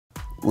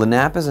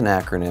Lanap is an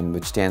acronym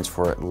which stands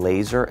for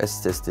Laser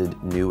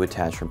Assisted New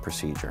Attachment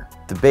Procedure.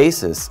 The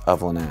basis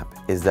of Lanap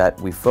is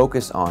that we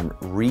focus on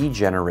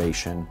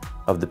regeneration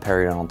of the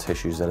periodontal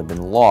tissues that have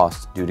been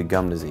lost due to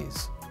gum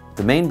disease.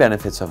 The main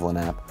benefits of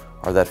Lanap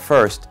are that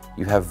first,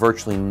 you have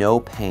virtually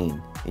no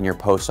pain in your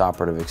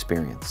post-operative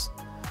experience.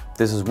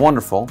 This is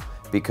wonderful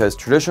because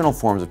traditional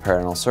forms of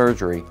periodontal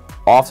surgery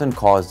often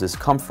cause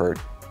discomfort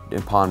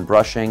upon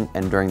brushing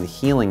and during the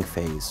healing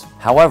phase.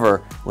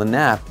 However,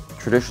 Lanap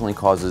traditionally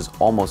causes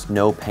almost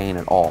no pain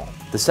at all.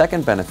 The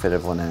second benefit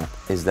of Lanap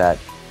is that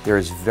there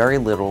is very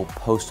little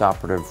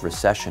post-operative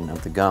recession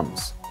of the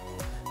gums.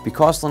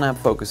 Because Lanap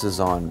focuses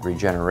on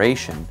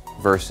regeneration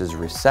versus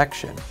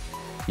resection,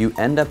 you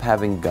end up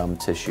having gum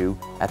tissue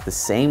at the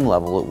same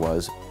level it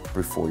was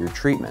before your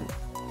treatment.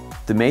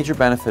 The major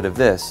benefit of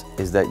this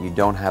is that you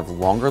don't have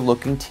longer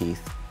looking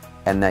teeth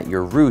and that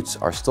your roots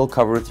are still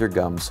covered with your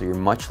gums, so you're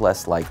much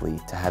less likely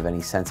to have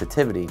any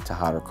sensitivity to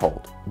hot or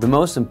cold. The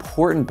most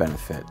important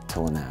benefit to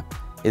Lanap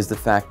is the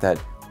fact that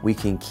we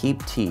can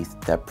keep teeth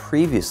that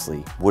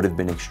previously would have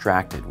been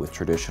extracted with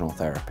traditional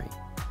therapy.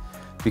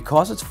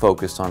 Because it's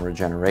focused on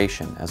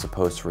regeneration as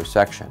opposed to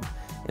resection,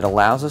 it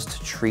allows us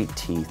to treat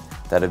teeth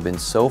that have been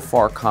so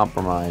far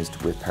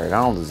compromised with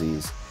periodontal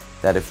disease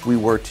that if we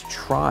were to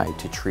try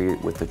to treat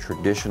it with the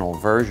traditional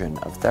version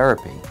of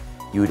therapy,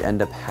 you would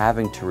end up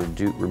having to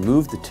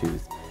remove the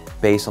tooth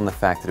based on the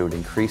fact that it would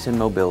increase in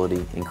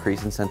mobility,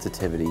 increase in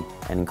sensitivity,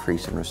 and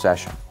increase in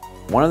recession.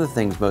 One of the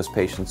things most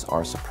patients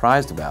are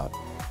surprised about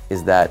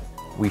is that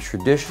we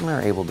traditionally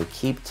are able to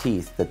keep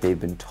teeth that they've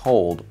been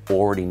told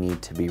already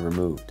need to be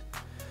removed.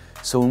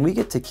 So when we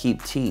get to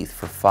keep teeth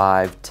for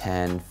 5,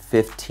 10,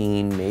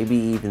 15, maybe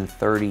even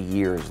 30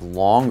 years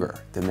longer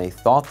than they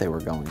thought they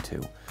were going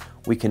to,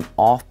 we can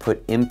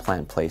off-put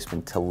implant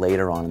placement till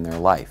later on in their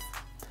life.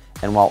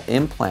 And while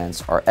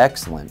implants are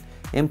excellent,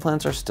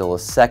 implants are still a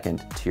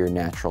second to your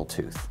natural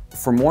tooth.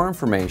 For more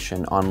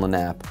information on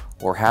Lanap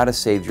or how to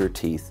save your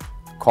teeth,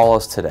 call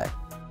us today.